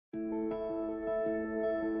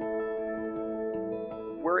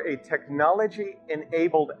are a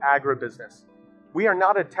technology-enabled agribusiness. We are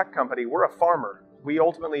not a tech company, we're a farmer. We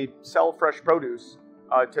ultimately sell fresh produce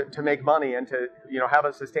to make money and to have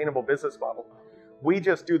a sustainable business model. We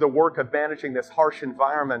just do the work of managing this harsh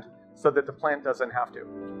environment so that the plant doesn't have to.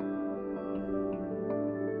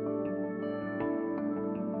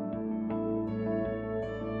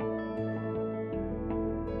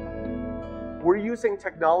 We're using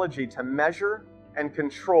technology to measure and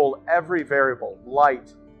control every variable: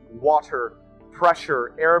 light, water,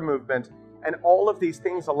 pressure, air movement, and all of these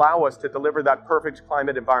things allow us to deliver that perfect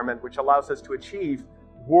climate environment, which allows us to achieve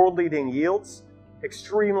world-leading yields,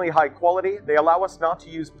 extremely high quality. They allow us not to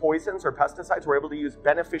use poisons or pesticides. We're able to use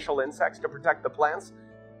beneficial insects to protect the plants.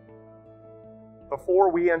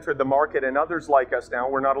 Before we entered the market, and others like us now,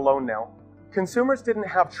 we're not alone now, consumers didn't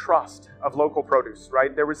have trust of local produce,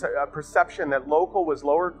 right? There was a perception that local was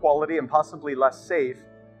lower quality and possibly less safe,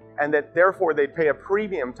 and that therefore they'd pay a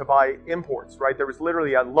premium to buy imports, right? There was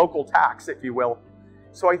literally a local tax, if you will.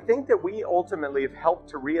 So I think that we ultimately have helped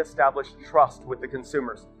to reestablish trust with the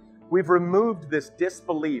consumers. We've removed this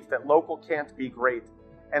disbelief that local can't be great.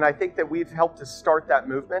 And I think that we've helped to start that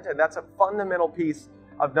movement. And that's a fundamental piece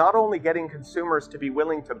of not only getting consumers to be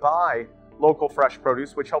willing to buy local fresh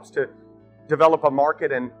produce, which helps to develop a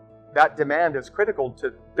market, and that demand is critical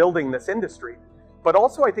to building this industry. But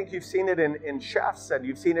also I think you've seen it in chefs, and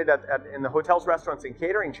you've seen it in the hotels, restaurants, and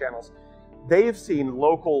catering channels. They've seen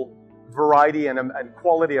local variety and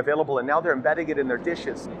quality available, and now they're embedding it in their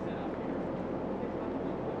dishes.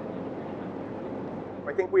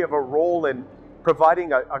 I think we have a role in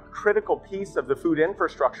providing a critical piece of the food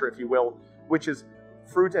infrastructure, if you will, which is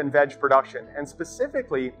fruit and veg production. And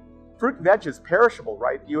specifically, fruit and veg is perishable,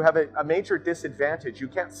 right? You have a major disadvantage. You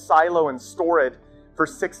can't silo and store it for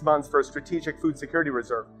 6 months for a strategic food security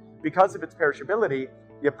reserve. Because of its perishability,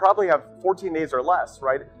 you probably have 14 days or less,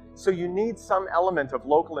 right? So you need some element of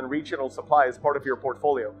local and regional supply as part of your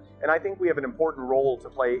portfolio. And I think we have an important role to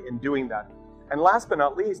play in doing that. And last but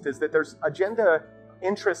not least is that there's agenda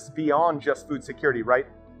interests beyond just food security, right?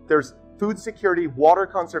 There's food security, water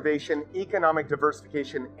conservation, economic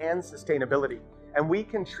diversification, and sustainability. And we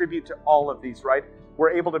contribute to all of these, right?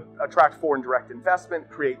 We're able to attract foreign direct investment,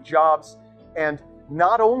 create jobs, and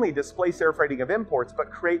not only displace air freighting of imports, but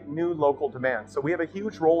create new local demand. So we have a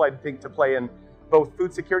huge role, I think, to play in both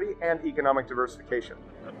food security and economic diversification.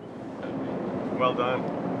 Well done.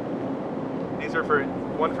 These are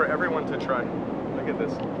one for everyone to try. Look at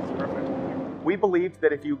this, it's perfect. We believed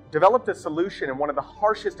that if you developed a solution in one of the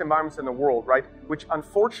harshest environments in the world, right, which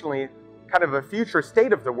unfortunately kind of a future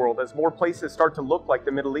state of the world as more places start to look like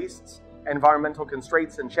the Middle East's environmental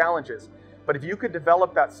constraints and challenges. But if you could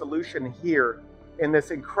develop that solution here in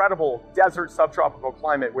this incredible desert subtropical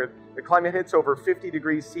climate where the climate hits over 50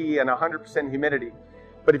 degrees C and 100% humidity,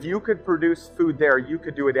 but if you could produce food there, you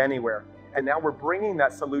could do it anywhere. And now we're bringing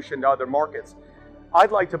that solution to other markets.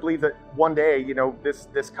 I'd like to believe that one day,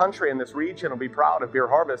 this country and this region will be proud of Beer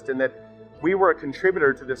Harvest, and that we were a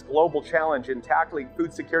contributor to this global challenge in tackling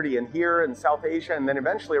food security in here in South Asia, and then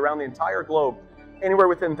eventually around the entire globe, anywhere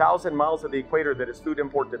within 1,000 miles of the equator that is food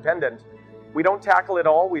import dependent. We don't tackle it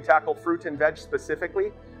all. We tackle fruit and veg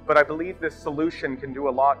specifically, but I believe this solution can do a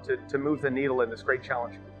lot to move the needle in this great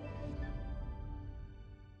challenge.